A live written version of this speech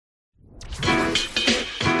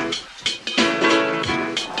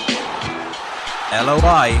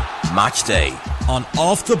LOI Matchday on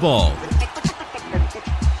Off the Ball.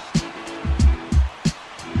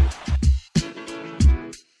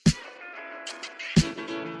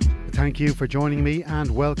 Thank you for joining me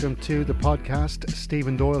and welcome to the podcast.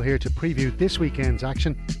 Stephen Doyle here to preview this weekend's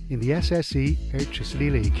action in the SSE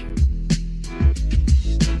Airtricity League.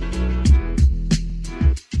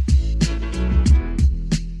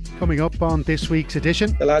 Coming up on this week's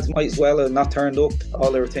edition, the lads might as well have not turned up.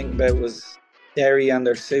 All they were thinking about was Derry and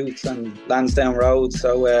their suits and Lansdowne Road.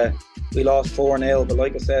 So we lost 4-0, but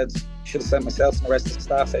like I said, should have sent myself and the rest of the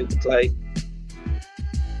staff out to play.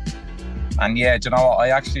 And yeah, do you know,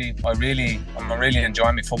 I'm really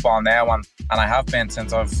enjoying my football now, and I have been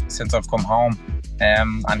since I've come home.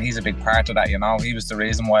 And he's a big part of that. You know, he was the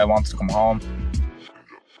reason why I wanted to come home.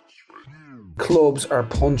 Clubs are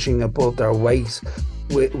punching above their weight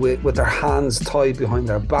with their hands tied behind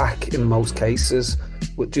their back in most cases,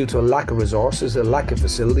 due to a lack of resources, a lack of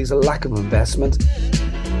facilities, a lack of investment.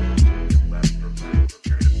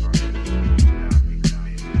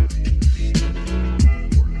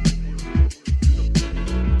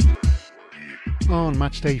 On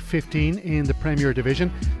matchday 15 in the Premier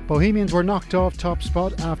Division, Bohemians were knocked off top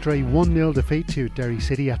spot after a 1-0 defeat to Derry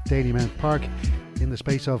City at Dalymount Park. In the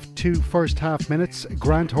space of 2 first half minutes,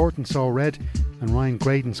 Grant Horton saw red and Ryan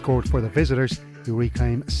Graydon scored for the visitors, who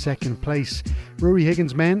reclaim second place. Rory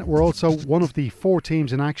Higgins' men were also one of the 4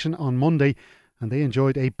 teams in action on Monday, and they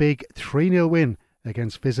enjoyed a big 3-0 win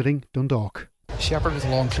against visiting Dundalk. Shepherd with a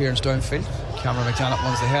long clearance downfield. Cameron McDonald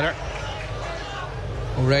wins the header.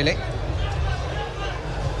 O'Reilly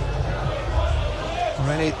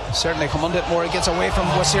certainly come under it more. He gets away from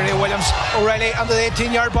Wasiria Williams. O'Reilly under the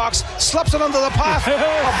 18-yard box, slaps it under the path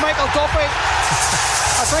of Michael Duffy.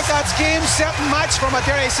 I think that's game, set and match from a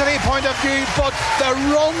Derry City point of view, but the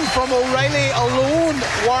run from O'Reilly alone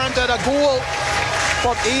warranted a goal.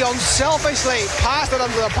 But he unselfishly passed it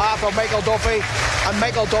under the path of Michael Duffy, and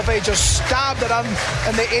Michael Duffy just stabbed it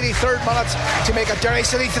in the 83rd minute to make it Derry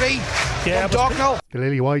City 3. The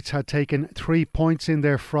Lily Whites had taken 3 points in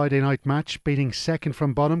their Friday night match, beating second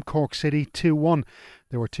from bottom Cork City 2-1.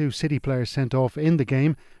 There were 2 City players sent off in the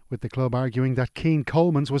game, with the club arguing that Keane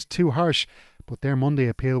Coleman's was too harsh, but their Monday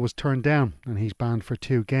appeal was turned down and he's banned for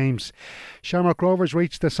 2 games. Shamrock Rovers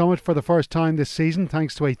reached the summit for the first time this season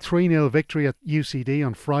thanks to a 3-0 victory at UCD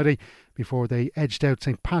on Friday before they edged out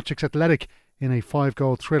St Patrick's Athletic in a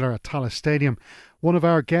 5-goal thriller at Tallaght Stadium. One of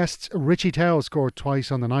our guests, Richie Towell, scored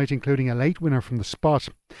twice on the night, including a late winner from the spot.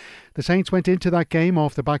 The Saints went into that game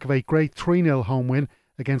off the back of a great 3-0 home win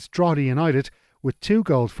against Drogheda United with 2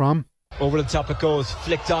 goals from... Over the top it goes,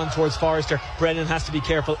 flicked on towards Forrester. Brennan has to be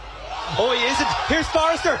careful. Oh, he isn't. Here's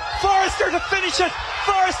Forrester. Forrester to finish it.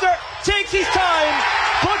 Forrester takes his time,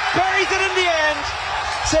 but buries it in the end.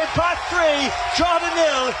 St Pat 3, Drogheda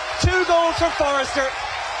 0. 2 goals from Forrester.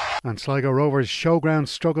 And Sligo Rovers' showground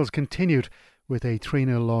struggles continued with a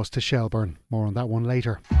 3-0 loss to Shelbourne. More on that one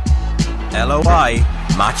later. LOI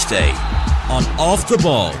Matchday on Off the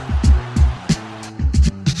Ball.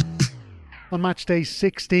 On matchday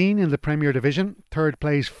 16 in the Premier Division, third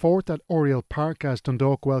plays fourth at Oriel Park as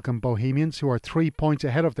Dundalk welcome Bohemians, who are 3 points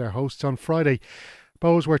ahead of their hosts on Friday.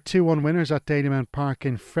 Bohs were 2-1 winners at Dalymount Park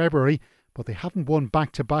in February, but they haven't won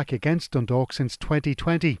back-to-back against Dundalk since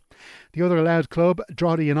 2020. The other allowed club,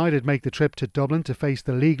 Drogheda United, make the trip to Dublin to face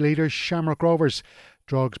the league leaders Shamrock Rovers.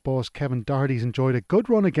 Drogh's boss Kevin Doherty's enjoyed a good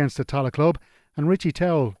run against the Tallaght club, and Richie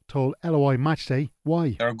Towell told LOI Matchday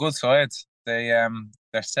why. They're a good side.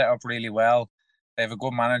 They're set up really well. They have a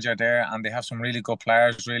good manager there, and they have some really good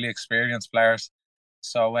players, really experienced players.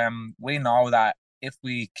 So we know that if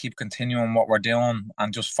we keep continuing what we're doing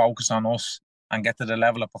and just focus on us and get to the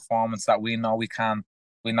level of performance that we know we can,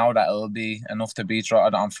 we know that it'll be enough to beat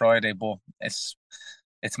Drogheda on Friday. But it's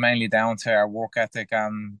mainly down to our work ethic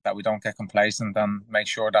and that we don't get complacent and make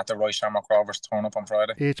sure that the right Shamrock Rovers turn up on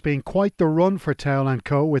Friday. It's been quite the run for Towell &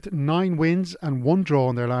 Co, with 9 wins and 1 draw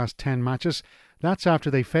in their last 10 matches. That's after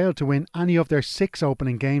they failed to win any of their 6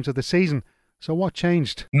 opening games of the season. So what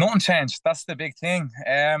changed? Nothing changed. That's the big thing.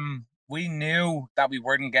 We knew that we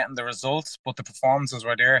weren't getting the results, but the performances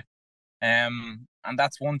were there. And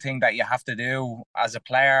that's one thing that you have to do as a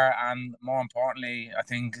player. And more importantly, I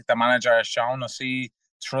think the manager has shown us he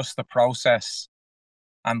trusts the process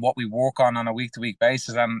and what we work on a week-to-week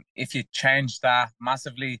basis. And if you change that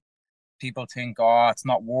massively, people think, oh, it's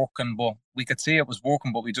not working. But we could see it was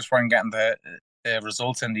working, but we just weren't getting the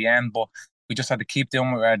results in the end. But we just had to keep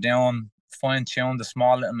doing what we were doing, fine-tune the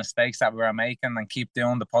small little mistakes that we were making, and keep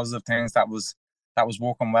doing the positive things that was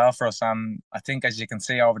working well for us. And I think, as you can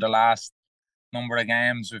see, over the last number of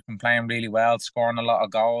games, we've been playing really well, scoring a lot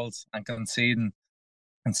of goals and conceding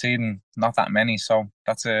conceding not that many. So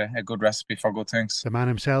that's a good recipe for good things. The man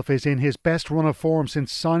himself is in his best run of form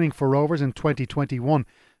since signing for Rovers in 2021.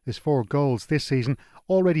 His 4 goals this season,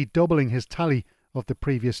 already doubling his tally of the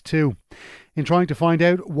previous 2. In trying to find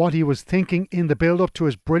out what he was thinking in the build-up to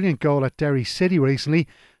his brilliant goal at Derry City recently,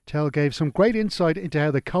 Tell gave some great insight into how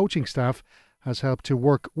the coaching staff has helped to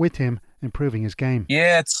work with him, improving his game.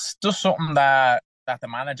 Yeah, it's just something that the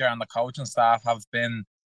manager and the coaching staff have been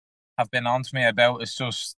on to me about. It's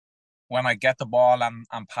just when I get the ball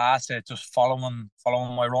and pass it, just following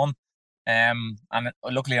my run. And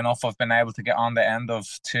luckily enough, I've been able to get on the end of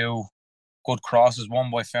 2 good crosses, one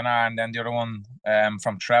by Finner and then the other one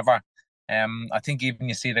from Trevor. I think even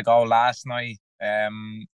you see the goal last night,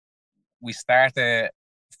 we started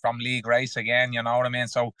from league race again, you know what I mean?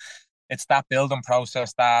 So it's that building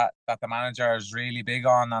process that the manager is really big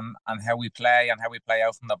on, and how we play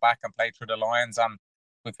out from the back and play through the lines. And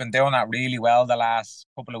we've been doing that really well the last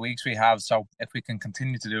couple of weeks we have. So if we can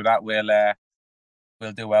continue to do that, we'll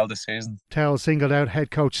do well this season. Tell singled out head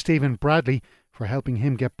coach Stephen Bradley for helping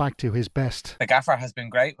him get back to his best. The gaffer has been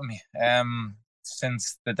great with me.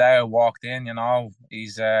 Since the day I walked in, you know,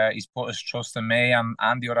 he's put his trust in me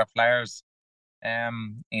and the other players.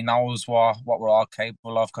 He knows what we're all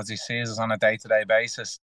capable of because he sees us on a day-to-day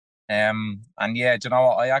basis. And yeah, do you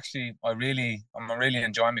know what? I'm really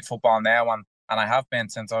enjoying my football now, and I have been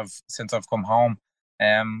since I've come home.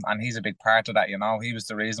 And he's a big part of that. You know, he was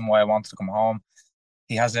the reason why I wanted to come home.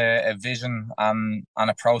 He has a vision and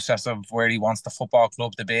a process of where he wants the football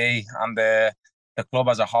club to be, and the club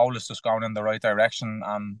as a whole is just going in the right direction,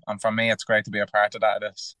 and for me it's great to be a part of that.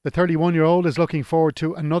 The 31-year-old is looking forward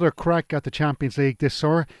to another crack at the Champions League this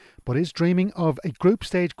summer, but is dreaming of a group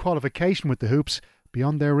stage qualification with the Hoops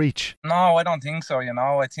beyond their reach. No, I don't think so. You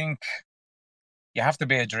know, I think you have to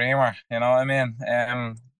be a dreamer, you know what I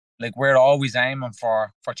mean? Like, we're always aiming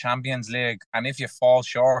for Champions League, and if you fall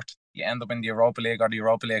short, you end up in the Europa League or the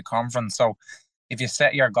Europa League Conference. So if you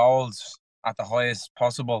set your goals at the highest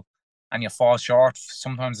possible and you fall short,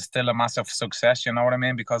 sometimes it's still a massive success, you know what I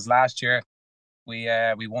mean? Because last year we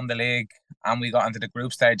won the league and we got into the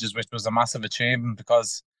group stages, which was a massive achievement,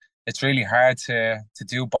 because it's really hard to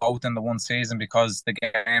do both in the one season because the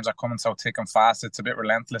games are coming so thick and fast. It's a bit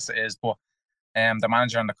relentless, it is, but the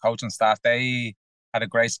manager and the coaching staff, they had a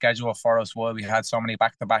great schedule for us while we had so many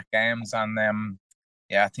back-to-back games, and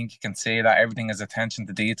yeah, I think you can see that everything is attention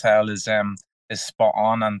to detail is spot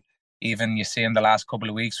on. And even you see in the last couple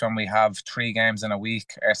of weeks when we have 3 games in a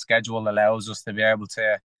week, our schedule allows us to be able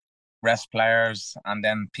to rest players and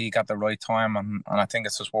then peak at the right time, and I think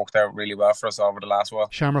it's just worked out really well for us over the last while.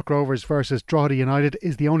 Shamrock Rovers versus Drogheda United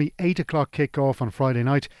is the only 8 o'clock kick-off on Friday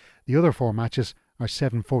night. The other 4 matches are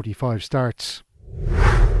 7:45 starts.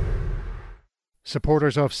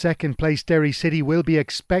 Supporters of second place Derry City will be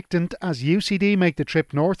expectant as UCD make the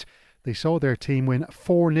trip north. They saw their team win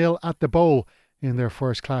 4-0 at the Bowl in their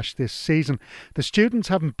first clash this season. The students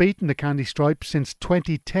haven't beaten the Candy Stripes since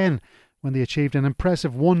 2010, when they achieved an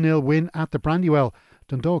impressive 1-0 win at the Brandywell.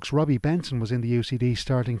 Dundalk's Robbie Benson was in the UCD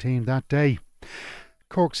starting team that day.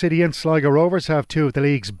 Cork City and Sligo Rovers have 2 of the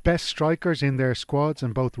league's best strikers in their squads,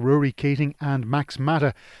 and both Rory Keating and Max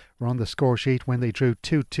Mata were on the score sheet when they drew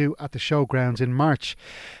 2-2 at the Showgrounds in March.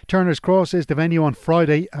 Turner's Cross is the venue on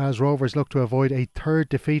Friday as Rovers look to avoid a 3rd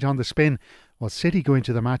defeat on the spin, while City go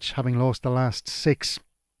into the match having lost the last 6.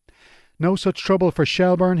 No such trouble for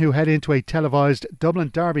Shelbourne, who head into a televised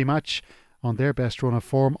Dublin Derby match on their best run of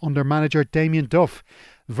form under manager Damien Duff.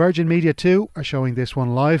 Virgin Media 2 are showing this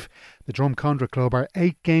one live. The Drumcondra club are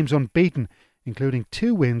 8 games unbeaten, including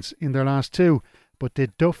 2 wins in their last 2. But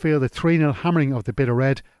did Duff feel the 3-0 hammering of the Bitter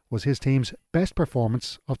Red was his team's best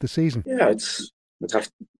performance of the season? Yeah, I'd have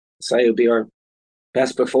to say it would be our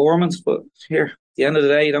best performance, but here, at the end of the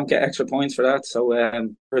day, you don't get extra points for that. So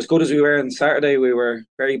for as good as we were on Saturday, we were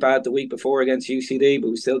very bad the week before against UCD, but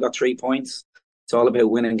we still got 3 points. It's all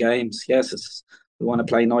about winning games. Yes, we want to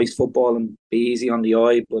play nice football and be easy on the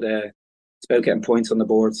eye, but it's about getting points on the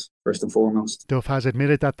boards, first and foremost. Duff has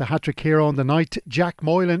admitted that the hat-trick hero on the night, Jack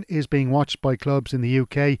Moylan, is being watched by clubs in the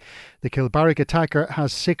UK. The Kilbarrack attacker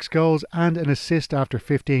has 6 goals and an assist after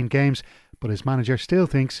 15 games, but his manager still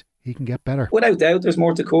thinks he can get better. Without doubt, there's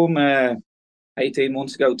more to come. 18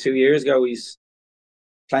 months ago, 2 years ago, he's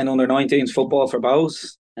playing under 19s football for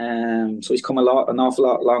Bows. So he's come an awful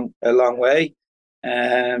lot a long way.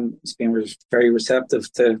 He's been very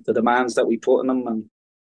receptive to the demands that we put on him and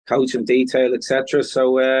coaching detail, etc.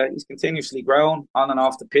 So he's continuously grown on and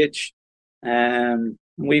off the pitch.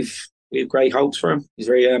 We've great hopes for him. He's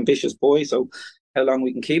a very ambitious boy. So how long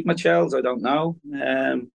we can keep him at Shells, I don't know.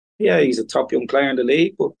 Yeah, he's a top young player in the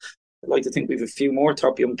league, but I'd like to think we've a few more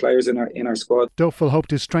top young players in our squad. Duff will hope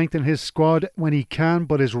to strengthen his squad when he can,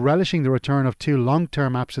 but is relishing the return of two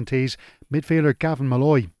long-term absentees, midfielder Gavin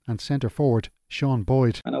Malloy and centre forward Sean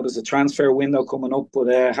Boyd. I know there's a transfer window coming up, but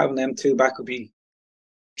having them two back would be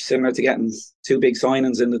similar to getting two big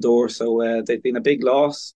signings in the door. So they've been a big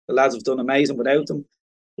loss. The lads have done amazing without them.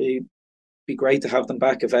 It'd be great to have them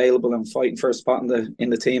back available and fighting for a spot in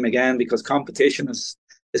the team again, because competition is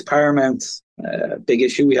paramount. Big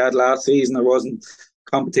issue we had last season, there wasn't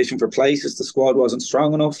competition for places. The squad wasn't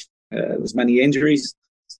strong enough. There was many injuries,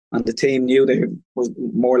 and the team knew they was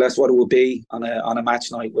more or less what it would be on a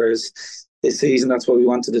match night. Whereas this season, that's what we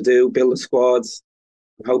wanted to do: build the squads.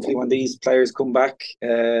 Hopefully, when these players come back,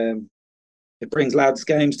 it brings lads'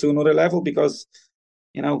 games to another level, because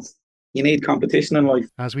you need competition in life.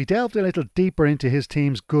 As we delved a little deeper into his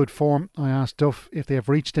team's good form, I asked Duff if they have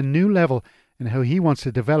reached a new level in how he wants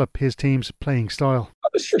to develop his team's playing style.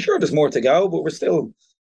 For sure, there's more to go, but we're still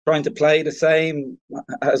trying to play the same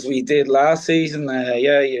as we did last season.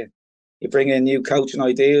 You bring in new coaching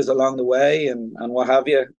ideas along the way and what have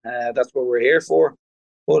you. That's what we're here for.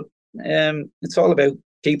 But it's all about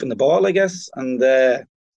keeping the ball, I guess. And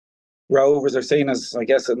Rovers are seen as, I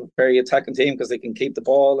guess, a very attacking team because they can keep the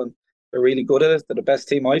ball and they're really good at it. They're the best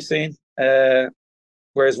team I've seen.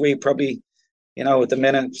 Whereas we probably, at the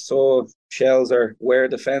minute, so Shells are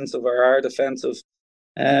defensive or are defensive.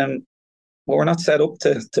 Well, we're not set up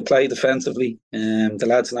to play defensively. The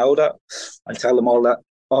lads know that. I tell them all that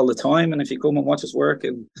all the time. And if you come and watch us work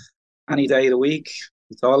in any day of the week,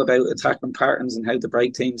 it's all about attacking patterns and how to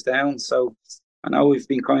break teams down. So I know we've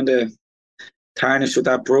been kind of tarnished with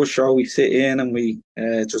that brush, or we sit in and we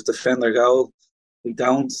just defend our goal. We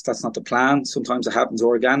don't. That's not the plan. Sometimes it happens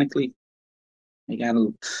organically. Again,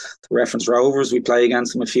 to reference Rovers, we play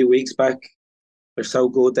against them a few weeks back. They're so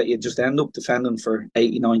good that you just end up defending for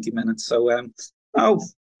 80, 90 minutes. So, no,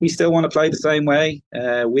 we still want to play the same way.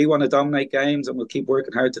 We want to dominate games and we'll keep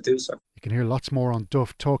working hard to do so. You can hear lots more on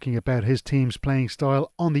Duff talking about his team's playing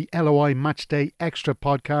style on the LOI Matchday Extra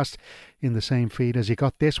podcast in the same feed as you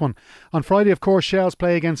got this one. On Friday, of course, Shells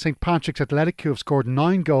play against St Patrick's Athletic, who have scored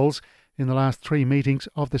 9 goals in the last 3 meetings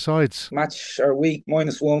of the sides. Match our week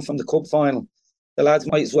 -1 from the cup final. The lads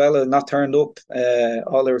might as well have not turned up.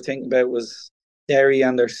 All they were thinking about was Derry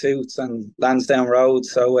and their suits and Lansdowne Road.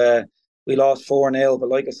 So we lost 4-0. But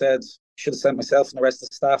like I said, should have sent myself and the rest of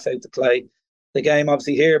the staff out to play the game.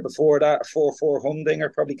 Obviously here before that, a 4-4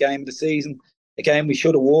 humdinger, probably game of the season. A game we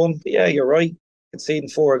should have won. But yeah, you're right. Conceding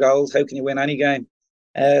 4 goals, how can you win any game?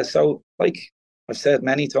 So like I've said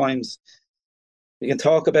many times, we can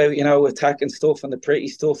talk about, attacking stuff and the pretty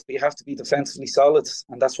stuff, but you have to be defensively solid.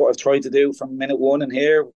 And that's what I've tried to do from minute one in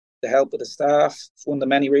here, with the help of the staff. It's one of the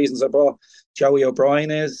many reasons I brought Joey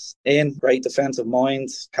O'Brien in. Great defensive mind,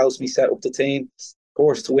 helps me set up the team. Of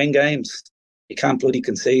course, to win games, you can't bloody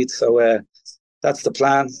concede. So that's the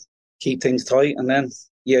plan. Keep things tight. And then,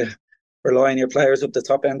 rely on your players up the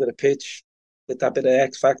top end of the pitch with that bit of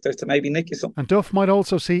X factor to maybe nick you something. And Duff might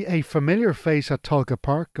also see a familiar face at Tolka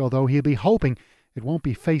Park, although he'll be hoping it won't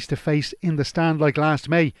be face-to-face in the stand like last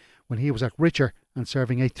May when he was at Richer and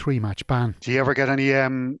serving a 3-match ban. Do you ever get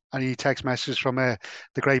any text messages from the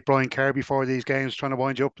great Brian Kerr before these games trying to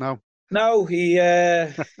wind you up now? No, he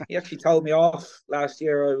actually told me off last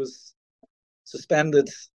year. I was suspended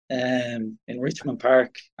in Richmond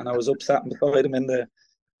Park and I was up sat beside him in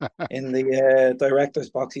the director's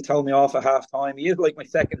box. He told me off at half time. He is like my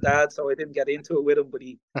second dad, so I didn't get into it with him, but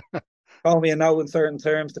he told me a no in certain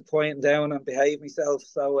terms to quiet down and behave myself.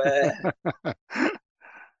 So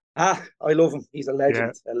I love him. He's a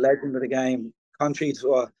legend, a legend of the game. Contrary to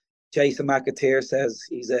what Jason McAteer says,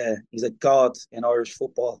 he's a god in Irish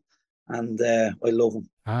football, and I love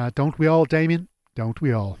him. Don't we all, Damien? Don't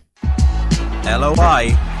we all?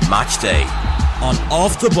 LOI Matchday on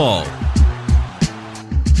Off the Ball.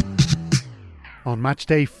 On match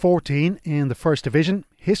day 14 in the First Division,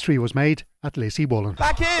 history was made at Lacey Bullen.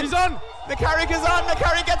 Back in, he's on. McCarrick is on.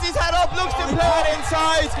 McCarrick gets his head up, looks to play it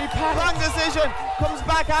inside. Wrong decision. Comes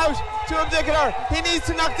back out to Abdicator. He needs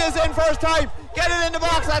to knock this in first time. Get it in the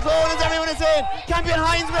box. That's all as everyone is in. Campion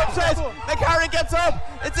Hines rips it. McCarrick gets up.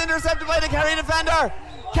 It's intercepted by the Kerry defender.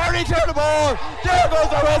 Kerry clear the ball. There goes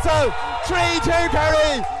the whistle. 3-2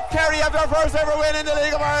 Kerry. Kerry have their first ever win in the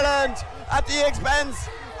League of Ireland at the expense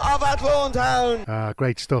of Athlone Town.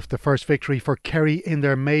 Great stuff. The first victory for Kerry in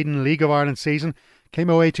their maiden League of Ireland season came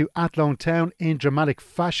away to Athlone Town in dramatic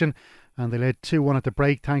fashion, and they led 2-1 at the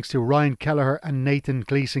break thanks to Ryan Kelleher and Nathan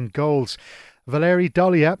Gleeson goals. Valeri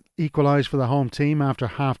Dolia equalised for the home team after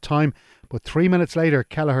half time, but 3 minutes later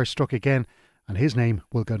Kelleher struck again and his name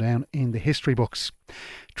will go down in the history books.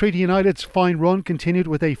 Treaty United's fine run continued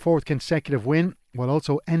with a fourth consecutive win, while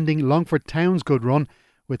also ending Longford Town's good run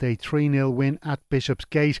with a 3-0 win at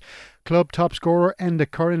Bishopsgate. Club top scorer Enda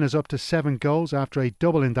Curran is up to 7 goals after a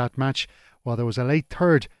double in that match, while there was a late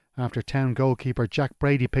third after Town goalkeeper Jack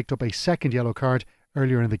Brady picked up a second yellow card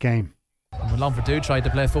earlier in the game. And when Longford do try to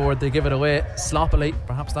play forward, they give it away sloppily.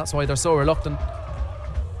 Perhaps that's why they're so reluctant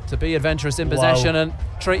to be adventurous in possession. And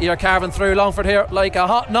Treaty are carving through Longford here like a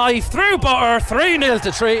hot knife through butter. 3-0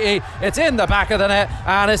 to Treaty. It's in the back of the net,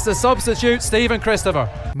 and it's the substitute Stephen Christopher.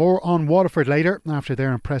 More on Waterford later after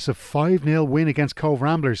their impressive 5-0 win against Cove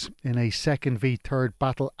Ramblers in a second v third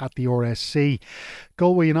battle at the RSC.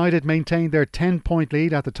 Galway United maintained their 10-point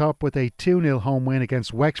lead at the top with a 2-0 home win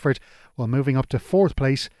against Wexford, while moving up to 4th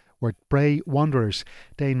place were Bray Wanderers.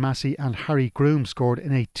 Dane Massey and Harry Groom scored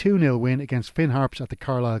in a 2-0 win against Finn Harps at the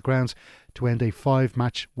Carlisle grounds to end a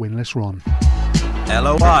 5-match winless run.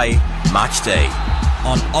 LOI Matchday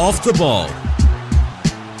on Off the Ball.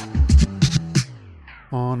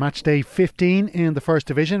 On match day 15 in the First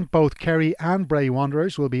Division, both Kerry and Bray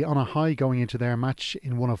Wanderers will be on a high going into their match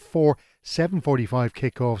in one of 4 7:45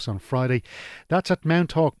 kick-offs on Friday. That's at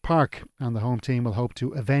Tolka Park, and the home team will hope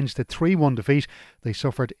to avenge the 3-1 defeat they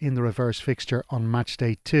suffered in the reverse fixture on match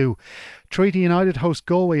day 2. Treaty United host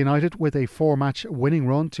Galway United with a 4-match winning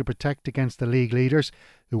run to protect against the league leaders,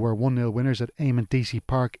 who were 1-0 winners at Eamon DC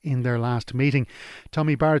Park in their last meeting.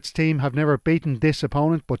 Tommy Barrett's team have never beaten this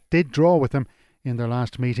opponent, but did draw with them in their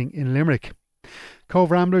last meeting in Limerick.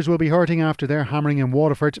 Cove Ramblers will be hurting after their hammering in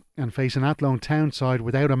Waterford and face an Athlone Town side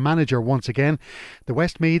without a manager once again. The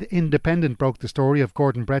Westmeath Independent broke the story of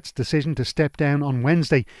Gordon Brett's decision to step down on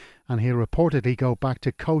Wednesday, and he'll reportedly go back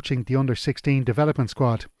to coaching the under-16 development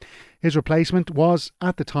squad. His replacement was,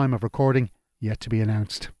 at the time of recording, yet to be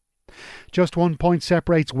announced. Just 1 point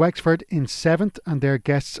separates Wexford in 7th and their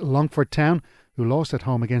guests Longford Town, who lost at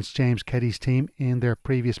home against James Keddy's team in their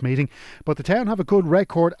previous meeting. But the Town have a good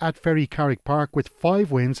record at Ferry Carrick Park with 5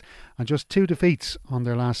 wins and just 2 defeats on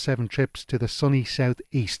their last 7 trips to the sunny south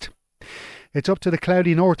east. It's up to the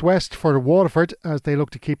cloudy northwest for Waterford as they look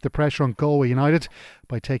to keep the pressure on Galway United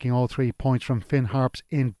by taking all 3 points from Finn Harps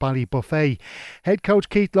in Ballybuffet. Head coach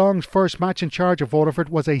Keith Long's first match in charge of Waterford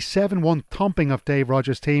was a 7-1 thumping of Dave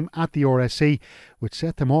Rogers' team at the RSC, which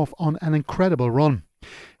set them off on an incredible run.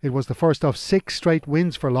 It was the first of 6 straight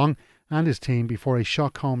wins for Long and his team before a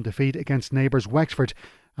shock home defeat against neighbours Wexford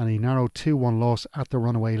and a narrow 2-1 loss at the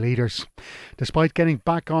runaway leaders. Despite getting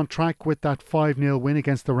back on track with that 5-0 win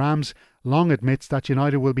against the Rams, Long admits that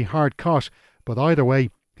United will be hard caught, but either way,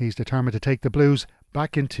 he's determined to take the Blues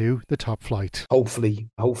back into the top flight.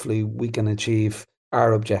 Hopefully we can achieve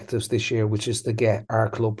our objectives this year, which is to get our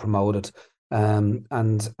club promoted. And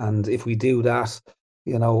if we do that,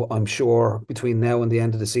 you know, I'm sure between now and the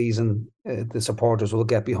end of the season, the supporters will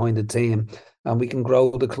get behind the team, and we can grow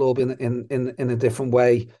the club in a different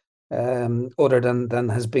way, other than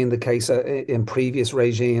has been the case in previous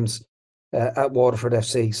regimes at Waterford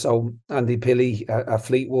FC. So Andy Pilley at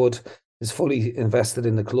Fleetwood is fully invested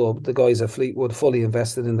in the club. The guys at Fleetwood fully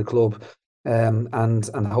invested in the club, and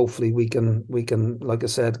hopefully we can, like I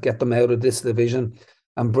said, get them out of this division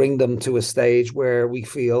and bring them to a stage where we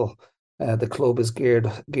feel the club is geared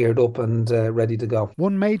up and ready to go.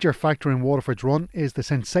 One major factor in Waterford's run is the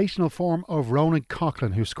sensational form of Ronan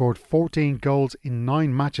Coughlin, who scored 14 goals in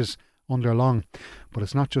 9 matches under Long. But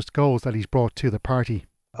it's not just goals that he's brought to the party.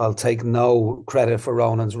 I'll take no credit for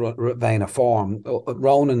Ronan's vein of form.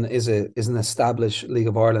 Ronan is an established League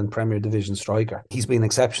of Ireland Premier Division striker. He's been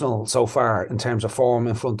exceptional so far in terms of form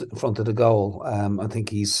in front of the goal. I think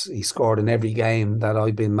he's scored in every game that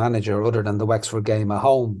I've been manager, other than the Wexford game at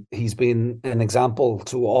home. He's been an example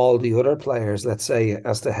to all the other players, let's say,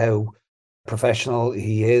 as to how professional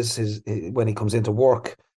he is when he comes into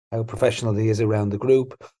work, how professional he is around the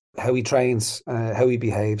group, how he trains, how he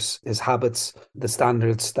behaves, his habits, the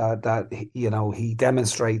standards that he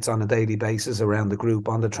demonstrates on a daily basis around the group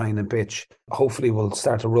on the training pitch. Hopefully will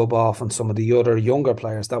start to rub off on some of the other younger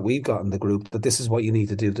players that we've got in the group, that this is what you need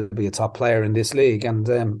to do to be a top player in this league.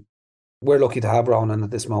 And we're lucky to have Ronan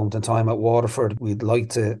at this moment in time at Waterford. We'd like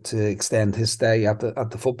to extend his stay at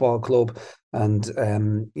the football club, and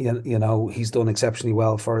he's done exceptionally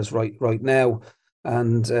well for us right now.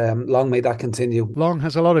 And long may that continue. Long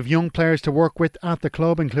has a lot of young players to work with at the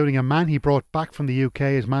club, including a man he brought back from the UK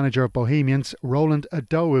as manager of Bohemians, Roland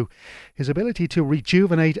Adowu. His ability to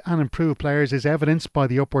rejuvenate and improve players is evidenced by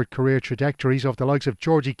the upward career trajectories of the likes of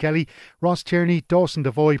Georgie Kelly, Ross Tierney, Dawson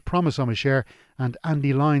Devoy, Promise O'Mashare and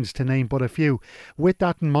Andy Lyons, to name but a few. With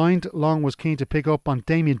that in mind, Long was keen to pick up on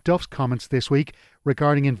Damien Duff's comments this week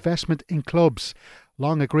regarding investment in clubs.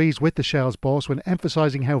 Long agrees with the Shells boss when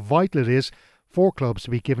emphasising how vital it is for clubs to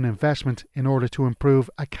be given investment in order to improve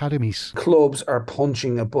academies. Clubs are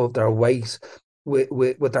punching above their weight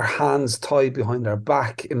with their hands tied behind their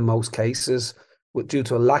back in most cases, due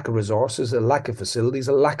to a lack of resources, a lack of facilities,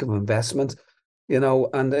 a lack of investment.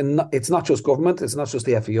 And it's not just government, it's not just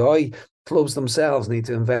the FAI. Clubs themselves need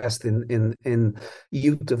to invest in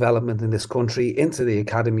youth development in this country, into the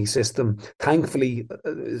academy system. Thankfully,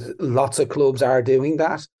 lots of clubs are doing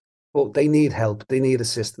that, but they need help, they need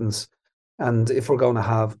assistance. And if we're going to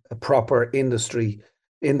have a proper industry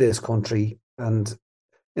in this country and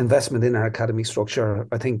investment in our academy structure,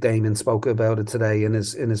 I think Damien spoke about it today in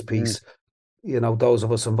his piece. Those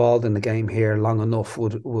of us involved in the game here long enough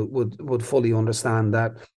would fully understand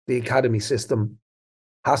that the academy system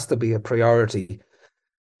has to be a priority.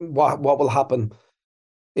 What will happen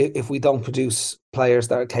if we don't produce players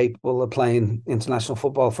that are capable of playing international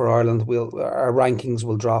football for Ireland? Our rankings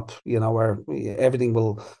will drop. Everything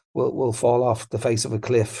will fall off the face of a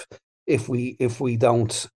cliff if we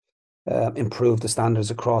don't improve the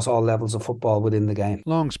standards across all levels of football within the game.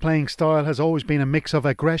 Long's playing style has always been a mix of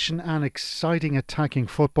aggression and exciting attacking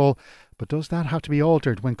football, but does that have to be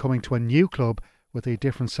altered when coming to a new club with a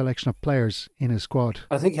different selection of players in his squad?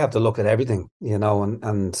 I think you have to look at everything,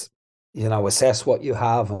 and assess what you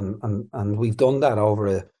have, and we've done that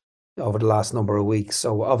over the last number of weeks.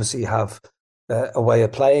 So obviously you have a way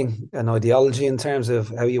of playing, an ideology in terms of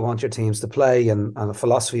how you want your teams to play, and a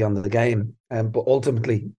philosophy on the game. But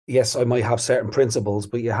ultimately, yes, I might have certain principles,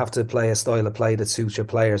 but you have to play a style of play that suits your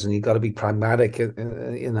players, and you've got to be pragmatic.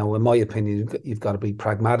 In my opinion, you've got to be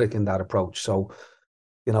pragmatic in that approach. So,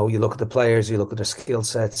 you look at the players, you look at their skill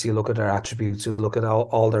sets, you look at their attributes, you look at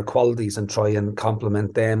all their qualities and try and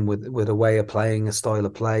complement them with a way of playing, a style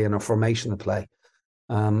of play, and a formation of play.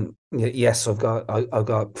 Yes, I've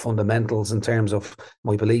got fundamentals in terms of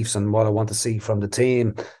my beliefs and what I want to see from the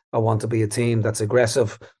team. I want to be a team that's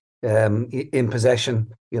aggressive, in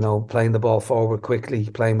possession, playing the ball forward quickly,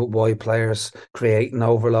 playing with wide players, creating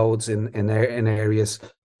overloads in areas,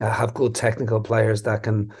 have good technical players that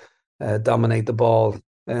can dominate the ball.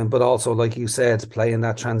 But also, like you said, playing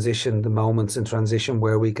that transition, the moments in transition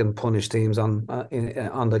where we can punish teams on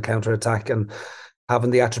the counter attack, and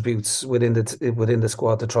having the attributes within the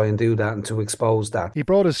squad to try and do that and to expose that. He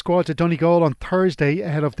brought his squad to Donegal on Thursday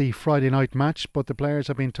ahead of the Friday night match, but the players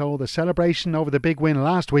have been told the celebration over the big win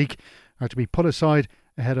last week are to be put aside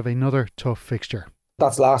ahead of another tough fixture.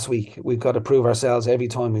 That's last week. We've got to prove ourselves every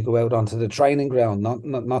time we go out onto the training ground,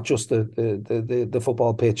 not just the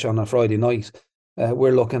football pitch on a Friday night.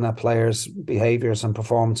 We're looking at players' behaviours and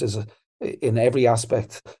performances in every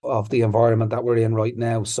aspect of the environment that we're in right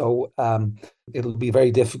now. So it'll be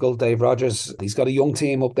very difficult. Dave Rodgers, he's got a young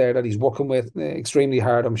team up there that he's working with extremely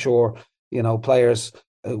hard, I'm sure. Players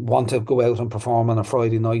want to go out and perform on a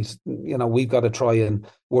Friday night. We've got to try and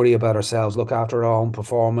worry about ourselves, look after our own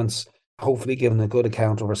performance, hopefully giving a good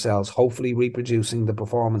account of ourselves, hopefully reproducing the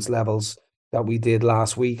performance levels that we did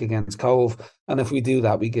last week against Cove. And if we do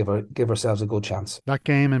that, we give ourselves a good chance. That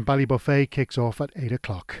game in Ballybuffet kicks off at 8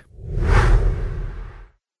 o'clock.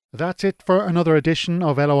 That's it for another edition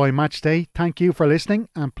of LOI Matchday. Thank you for listening,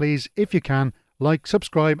 and please, if you can, like,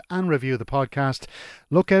 subscribe and review the podcast.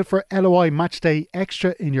 Look out for LOI Matchday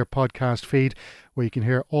Extra in your podcast feed, where you can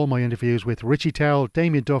hear all my interviews with Richie Towell,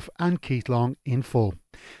 Damien Duff and Keith Long in full.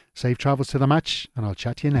 Safe travels to the match, and I'll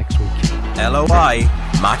chat to you next week. LOI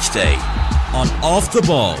Matchday on Off the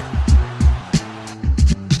Ball.